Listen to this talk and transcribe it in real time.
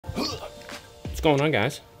What's going on,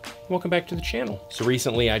 guys? Welcome back to the channel. So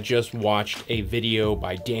recently I just watched a video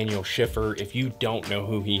by Daniel Schiffer. If you don't know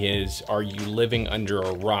who he is, are you living under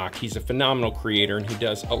a rock? He's a phenomenal creator and he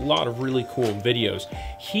does a lot of really cool videos.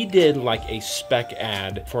 He did like a spec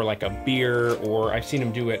ad for like a beer, or I've seen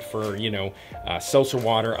him do it for, you know, seltzer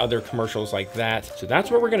water, other commercials like that. So that's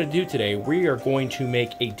what we're gonna do today. We are going to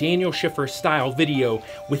make a Daniel Schiffer style video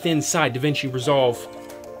with inside DaVinci Resolve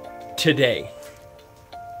today.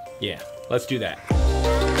 Yeah, let's do that.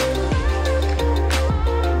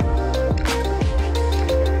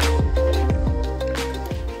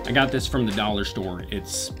 I got this from the dollar store.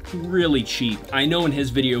 It's really cheap. I know in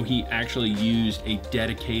his video he actually used a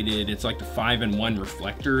dedicated, it's like the 5-in-1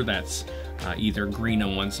 reflector that's either green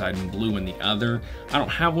on one side and blue on the other. I don't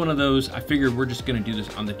have one of those. I figured we're just gonna do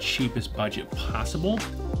this on the cheapest budget possible.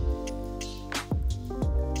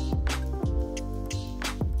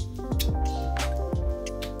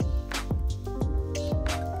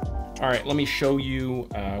 All right, let me show you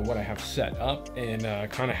what I have set up and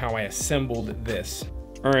kind of how I assembled this.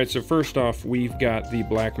 All right, so first off, we've got the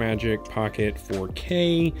Blackmagic Pocket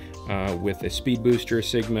 4K with a speed booster,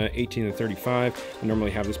 Sigma 18 to 35. I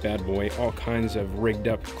normally have this bad boy all kinds of rigged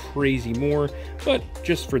up crazy more, but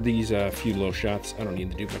just for these few low shots, I don't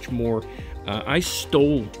need to do much more. I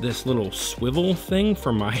stole this little swivel thing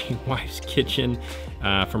from my wife's kitchen,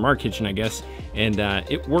 from our kitchen, I guess, and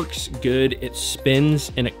it works good. It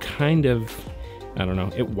spins and it kind of, I don't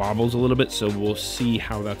know, it wobbles a little bit, so we'll see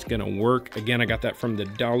how that's gonna work. Again, I got that from the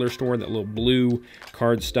dollar store, that little blue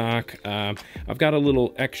cardstock. I've got a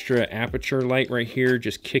little extra aperture light right here,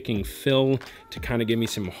 just kicking fill to kind of give me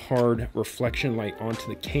some hard reflection light onto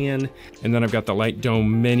the can. And then I've got the Light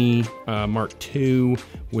Dome Mini Mark II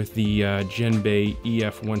with the Genbei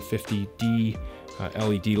EF150D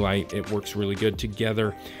LED light. It works really good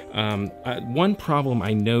together. One problem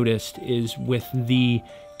I noticed is with the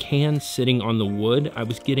can sitting on the wood, I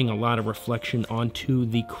was getting a lot of reflection onto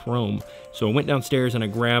the chrome. So I went downstairs and I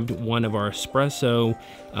grabbed one of our espresso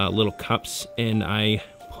little cups and I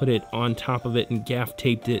put it on top of it and gaff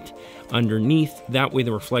taped it underneath. That way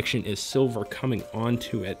the reflection is silver coming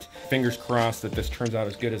onto it. Fingers crossed that this turns out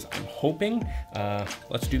as good as I'm hoping.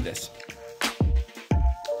 Let's do this.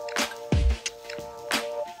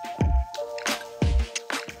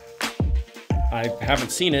 I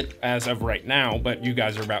haven't seen it as of right now, but you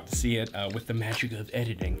guys are about to see it with the magic of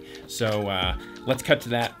editing. So let's cut to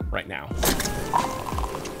that right now.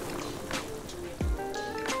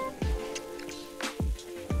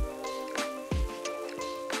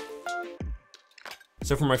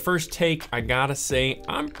 So for my first take, I gotta say,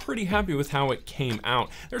 I'm pretty happy with how it came out.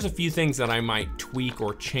 There's a few things that I might tweak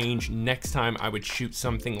or change next time I would shoot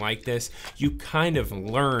something like this. You kind of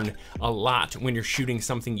learn a lot when you're shooting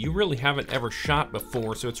something you really haven't ever shot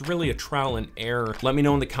before, so it's really a trial and error. Let me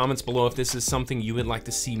know in the comments below if this is something you would like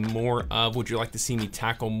to see more of. Would you like to see me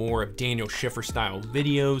tackle more of Daniel Schiffer style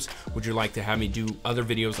videos? Would you like to have me do other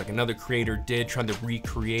videos like another creator did, trying to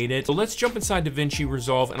recreate it? So let's jump inside DaVinci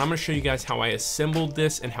Resolve and I'm gonna show you guys how I assembled this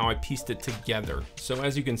and how I pieced it together. So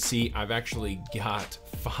as you can see, I've actually got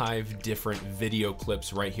 5 different video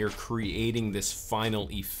clips right here creating this final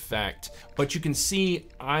effect. But you can see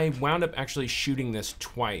I wound up actually shooting this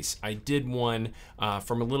twice. I did one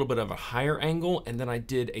from a little bit of a higher angle, and then I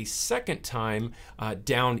did a second time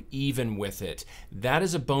down even with it. That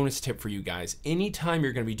is a bonus tip for you guys. Anytime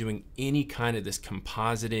you're gonna be doing any kind of this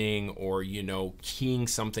compositing or, you know, keying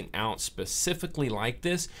something out specifically like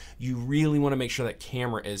this, you really wanna make sure that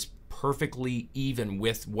camera is perfectly even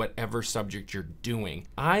with whatever subject you're doing.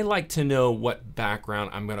 I like to know what background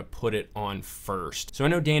I'm gonna put it on first. So I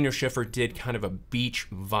know Daniel Schiffer did kind of a beach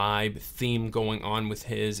vibe theme going on with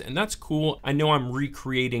his, and that's cool. I know I'm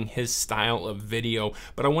recreating his style of video,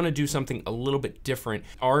 but I wanna do something a little bit different.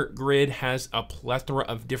 ArtGrid has a plethora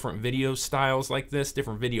of different video styles like this,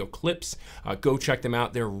 different video clips. Go check them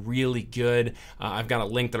out, they're really good. I've got a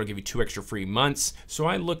link that'll give you 2 extra free months. So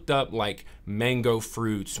I looked up like mango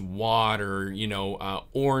fruits, water, you know,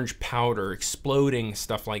 orange powder, exploding,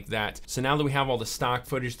 stuff like that. So now that we have all the stock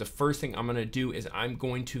footage, the first thing I'm gonna do is I'm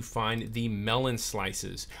going to find the melon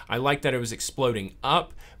slices. I like that it was exploding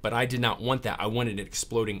up, but I did not want that. I wanted it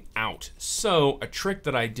exploding out. So a trick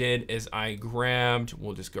that I did is I grabbed,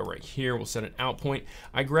 we'll just go right here, we'll set an out point.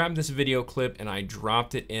 I grabbed this video clip and I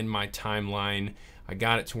dropped it in my timeline. I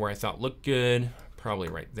got it to where I thought looked good, probably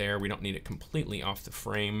right there. We don't need it completely off the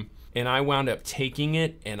frame. And I wound up taking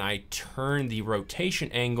it and I turned the rotation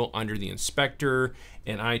angle under the inspector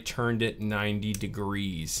and I turned it 90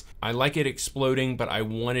 degrees. I like it exploding, but I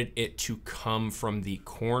wanted it to come from the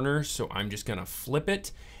corner. So I'm just gonna flip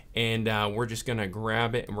it And we're just gonna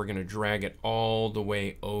grab it and we're gonna drag it all the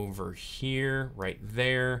way over here, right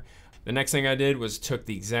there. The next thing I did was took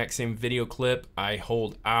the exact same video clip. I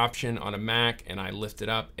hold Option on a Mac and I lift it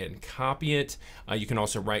up and copy it. You can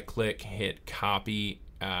also right click, hit copy,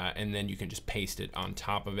 and then you can just paste it on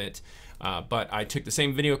top of it. But I took the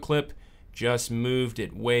same video clip, just moved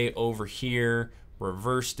it way over here,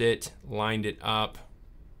 reversed it, lined it up.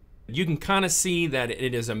 You can kind of see that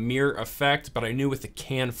it is a mirror effect, but I knew with the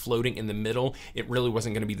can floating in the middle, it really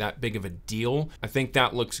wasn't going to be that big of a deal. I think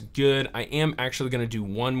that looks good. I am actually going to do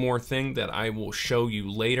one more thing that I will show you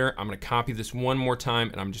later. I'm going to copy this one more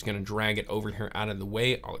time and I'm just going to drag it over here out of the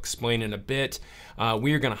way. I'll explain in a bit.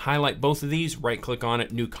 We are going to highlight both of these, right click on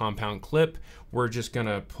it, new compound clip. We're just going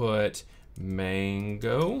to put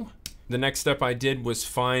mango. The next step I did was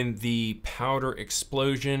find the powder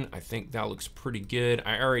explosion. I think that looks pretty good.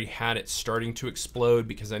 I already had it starting to explode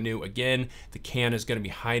because I knew, again, the can is gonna be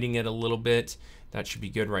hiding it a little bit. That should be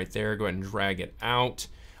good right there. Go ahead and drag it out.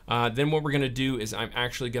 Then what we're gonna do is I'm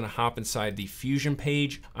actually gonna hop inside the Fusion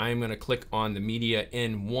page. I'm gonna click on the media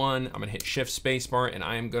in one. I'm gonna hit Shift Spacebar and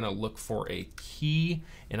I'm gonna look for a key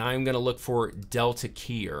and I'm gonna look for Delta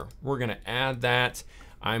Keyer. We're gonna add that.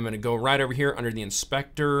 I'm gonna go right over here under the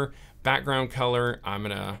inspector, background color. I'm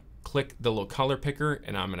gonna click the little color picker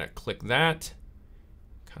and I'm gonna click that,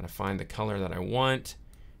 kind of find the color that I want.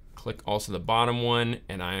 Click also the bottom one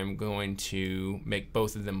and I am going to make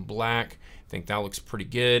both of them black. I think that looks pretty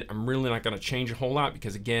good. I'm really not gonna change a whole lot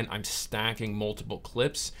because again, I'm stacking multiple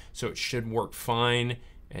clips, so it should work fine.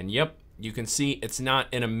 And yep, you can see it's not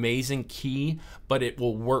an amazing key, but it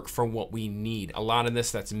will work for what we need. A lot of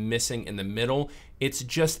this that's missing in the middle, it's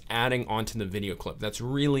just adding onto the video clip. That's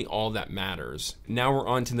really all that matters. Now we're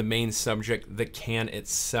on to the main subject, the can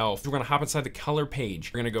itself. We're gonna hop inside the color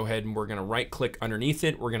page. We're gonna go ahead and we're gonna right click underneath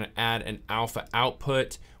it. We're gonna add an alpha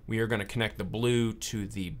output. We are gonna connect the blue to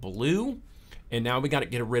the blue. And now we gotta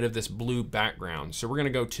get rid of this blue background. So we're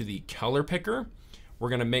gonna go to the color picker. We're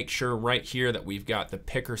gonna make sure right here that we've got the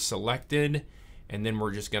picker selected, and then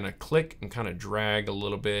we're just gonna click and kind of drag a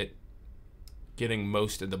little bit, getting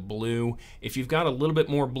most of the blue. If you've got a little bit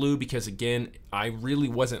more blue, because again, I really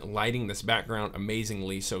wasn't lighting this background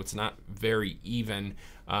amazingly, so it's not very even,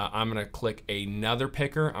 I'm gonna click another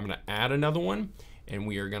picker, I'm gonna add another one, and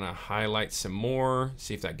we are gonna highlight some more,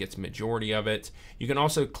 see if that gets majority of it. You can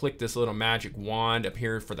also click this little magic wand up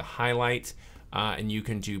here for the highlight, and you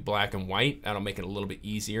can do black and white. That'll make it a little bit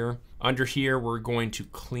easier. Under here, we're going to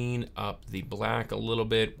clean up the black a little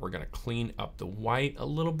bit. We're gonna clean up the white a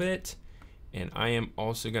little bit. And I am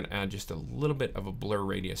also gonna add just a little bit of a blur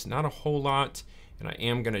radius, not a whole lot. And I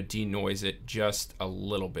am gonna denoise it just a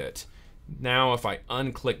little bit. Now, if I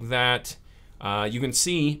unclick that, you can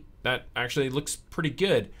see that actually looks pretty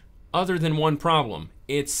good, other than one problem.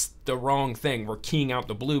 It's the wrong thing. We're keying out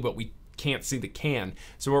the blue, but we can't see the can.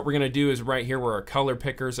 So what we're gonna do is right here where our color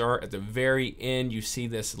pickers are, at the very end, you see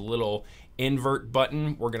this little invert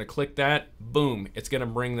button. We're gonna click that, boom, it's gonna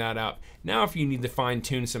bring that up. Now if you need to fine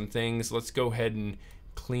tune some things, let's go ahead and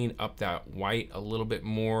clean up that white a little bit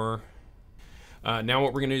more. Now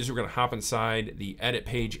what we're gonna do is we're gonna hop inside the edit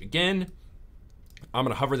page again. I'm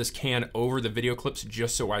gonna hover this can over the video clips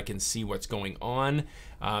just so I can see what's going on,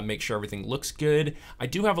 make sure everything looks good. I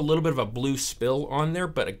do have a little bit of a blue spill on there,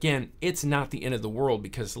 but again, it's not the end of the world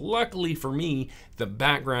because luckily for me, the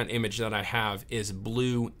background image that I have is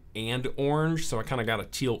blue and orange, so I kind of got a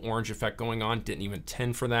teal orange effect going on, didn't even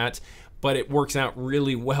intend for that. But it works out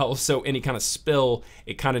really well, so any kind of spill,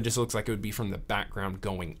 it kind of just looks like it would be from the background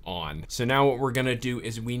going on. So now what we're gonna do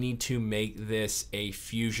is we need to make this a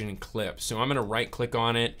Fusion clip. So I'm gonna right click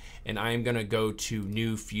on it, and I am gonna go to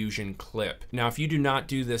New Fusion Clip. Now, if you do not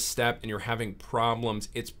do this step and you're having problems,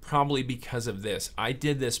 it's probably because of this. I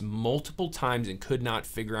did this multiple times and could not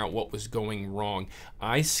figure out what was going wrong.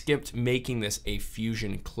 I skipped making this a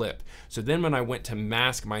Fusion clip. So then when I went to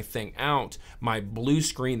mask my thing out, my blue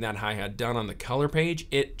screen that I had done on the color page,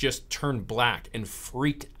 it just turned black and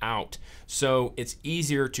freaked out. So it's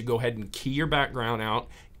easier to go ahead and key your background out,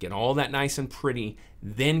 get all that nice and pretty,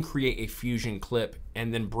 then create a Fusion clip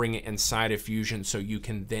and then bring it inside of Fusion so you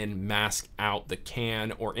can then mask out the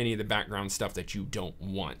can or any of the background stuff that you don't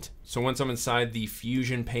want. So once I'm inside the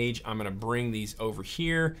Fusion page, I'm gonna bring these over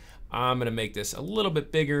here. I'm gonna make this a little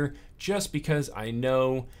bit bigger just because I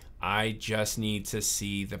know I just need to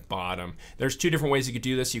see the bottom. There's two different ways you could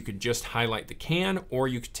do this. You could just highlight the can, or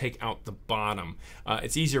you could take out the bottom.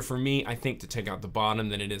 It's easier for me, I think, to take out the bottom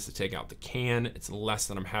than it is to take out the can. It's less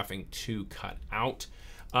that I'm having to cut out.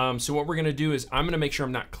 So what we're gonna do is I'm gonna make sure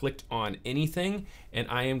I'm not clicked on anything, and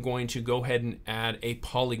I am going to go ahead and add a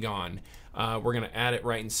polygon. we're gonna add it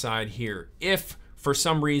right inside here. If for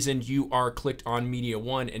some reason you are clicked on media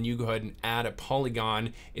 1 and you go ahead and add a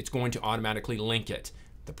polygon, it's going to automatically link it.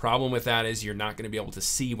 The problem with that is you're not going to be able to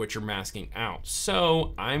see what you're masking out.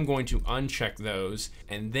 So I'm going to uncheck those,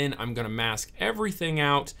 and then I'm going to mask everything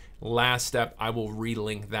out. Last step, I will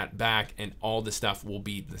relink that back and all the stuff will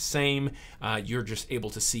be the same. You're just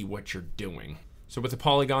able to see what you're doing. So with the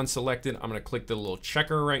polygon selected, I'm going to click the little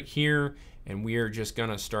checker right here, and we are just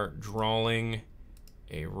going to start drawing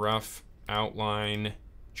a rough outline.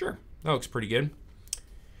 Sure, that looks pretty good.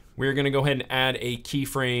 We're gonna go ahead and add a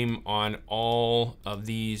keyframe on all of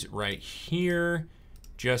these right here,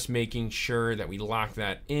 just making sure that we lock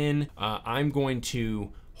that in. I'm going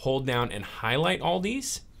to hold down and highlight all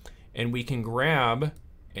these, and we can grab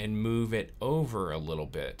and move it over a little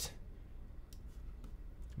bit.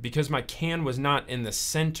 Because my can was not in the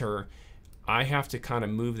center, I have to kind of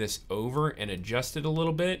move this over and adjust it a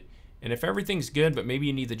little bit. And if everything's good, but maybe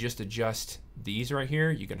you need to just adjust these right here,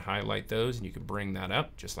 you can highlight those and you can bring that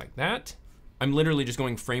up just like that. I'm literally just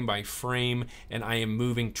going frame by frame, and I am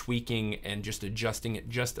moving, tweaking, and just adjusting it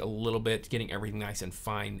just a little bit, getting everything nice and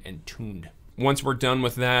fine and tuned. Once we're done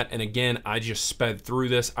with that, and again, I just sped through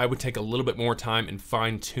this, I would take a little bit more time and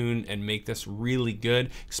fine tune and make this really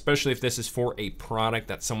good, especially if this is for a product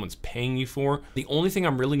that someone's paying you for. The only thing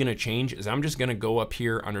I'm really gonna change is I'm just gonna go up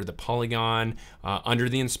here under the polygon, under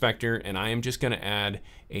the inspector, and I am just gonna add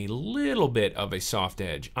a little bit of a soft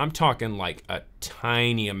edge. I'm talking like a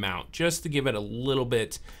tiny amount, just to give it a little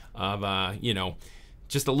bit of, you know,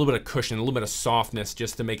 just a little bit of cushion, a little bit of softness,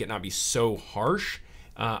 just to make it not be so harsh.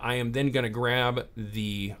 I am then going to grab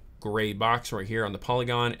the gray box right here on the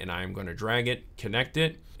polygon, and I am going to drag it, connect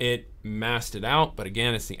it. It masked it out, but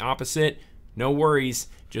again, it's the opposite. No worries,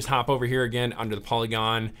 just hop over here again under the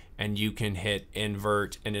polygon and you can hit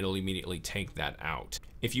invert and it'll immediately take that out.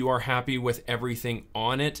 If you are happy with everything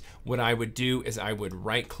on it, what I would do is I would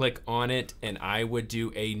right click on it and I would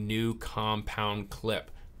do a new compound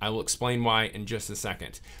clip. I will explain why in just a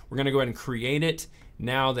second. We're gonna go ahead and create it.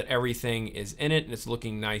 Now that everything is in it and it's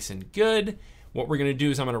looking nice and good, what we're gonna do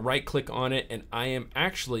is I'm gonna right click on it and I am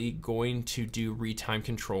actually going to do retime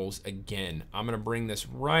controls again. I'm gonna bring this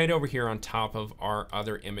right over here on top of our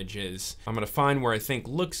other images. I'm gonna find where I think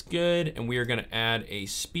looks good and we are gonna add a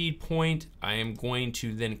speed point. I am going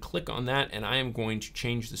to then click on that and I am going to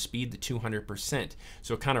change the speed to 200%.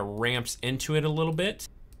 So it kind of ramps into it a little bit.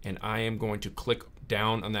 And I am going to click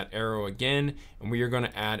down on that arrow again and we are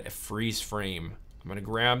gonna add a freeze frame. I'm gonna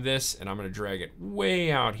grab this and I'm gonna drag it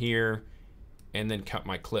way out here and then cut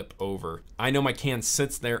my clip over. I know my can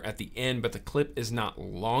sits there at the end, but the clip is not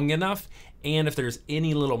long enough. And if there's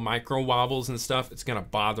any little micro wobbles and stuff, it's gonna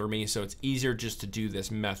bother me. So it's easier just to do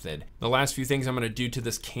this method. The last few things I'm gonna do to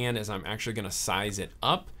this can is I'm actually gonna size it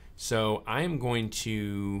up. So I am going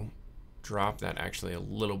to drop that actually a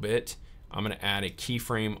little bit. I'm gonna add a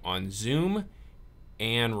keyframe on zoom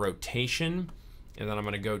and rotation. And then I'm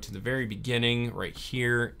gonna go to the very beginning right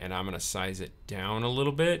here and I'm gonna size it down a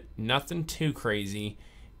little bit, nothing too crazy.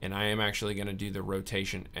 And I am actually gonna do the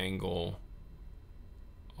rotation angle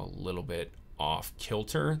a little bit off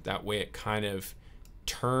kilter. That way it kind of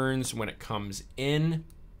turns when it comes in.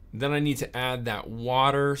 Then I need to add that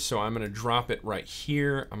water. So I'm gonna drop it right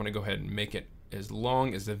here. I'm gonna go ahead and make it as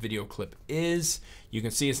long as the video clip is. You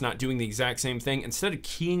can see it's not doing the exact same thing. Instead of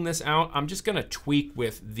keying this out, I'm just gonna tweak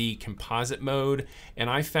with the composite mode. And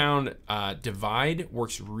I found divide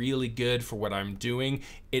works really good for what I'm doing.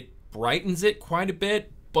 It brightens it quite a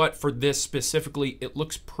bit, but for this specifically, it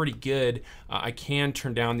looks pretty good. I can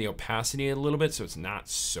turn down the opacity a little bit so it's not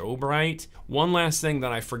so bright. One last thing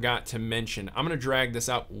that I forgot to mention, I'm gonna drag this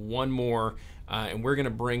out one more and we're gonna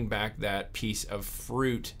bring back that piece of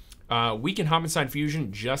fruit. We can hop inside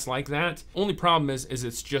Fusion just like that. Only problem is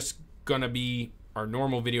it's just gonna be our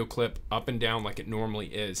normal video clip up and down like it normally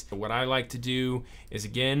is. What I like to do is,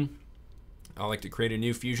 again, I like to create a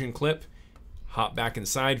new Fusion clip, hop back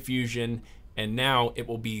inside Fusion, and now it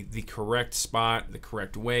will be the correct spot, the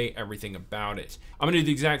correct way, everything about it. I'm gonna do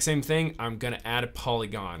the exact same thing. I'm gonna add a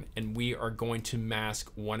polygon and we are going to mask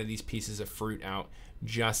one of these pieces of fruit out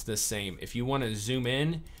just the same. If you wanna zoom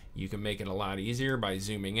in, you can make it a lot easier by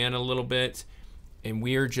zooming in a little bit. And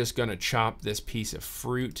we are just gonna chop this piece of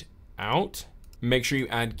fruit out. Make sure you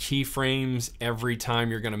add keyframes every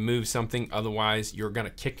time you're gonna move something. Otherwise, you're gonna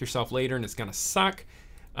kick yourself later and it's gonna suck.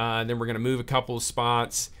 Then we're gonna move a couple of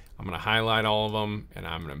spots. I'm gonna highlight all of them and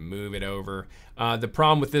I'm gonna move it over. The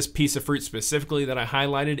problem with this piece of fruit specifically that I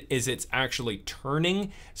highlighted is it's actually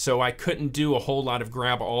turning, so I couldn't do a whole lot of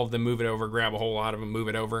grab all of them, move it over, grab a whole lot of them, move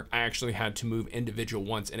it over. I actually had to move individual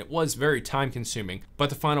ones, and it was very time consuming, but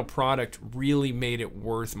the final product really made it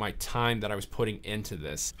worth my time that I was putting into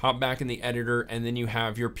this. Hop back in the editor, and then you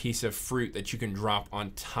have your piece of fruit that you can drop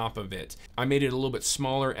on top of it. I made it a little bit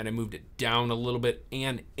smaller, and I moved it down a little bit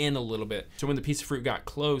and in a little bit. So when the piece of fruit got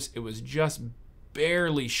close, it was just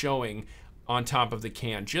barely showing on top of the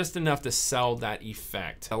can, just enough to sell that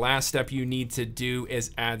effect. The last step you need to do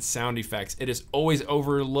is add sound effects. It is always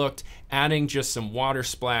overlooked. Adding just some water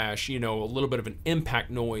splash, you know, a little bit of an impact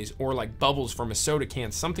noise, or like bubbles from a soda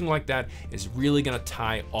can, something like that is really gonna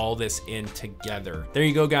tie all this in together. There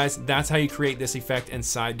you go, guys. That's how you create this effect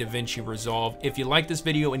inside DaVinci Resolve. If you like this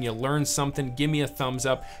video and you learned something, give me a thumbs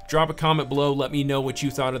up, drop a comment below, let me know what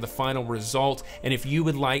you thought of the final result. And if you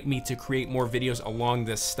would like me to create more videos along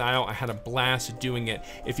this style, I had a blast doing it.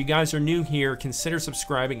 If you guys are new here, consider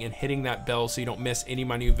subscribing and hitting that bell so you don't miss any of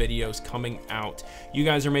my new videos coming out. You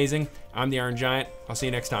guys are amazing. I'm the Iron Giant. I'll see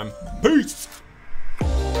you next time. Peace!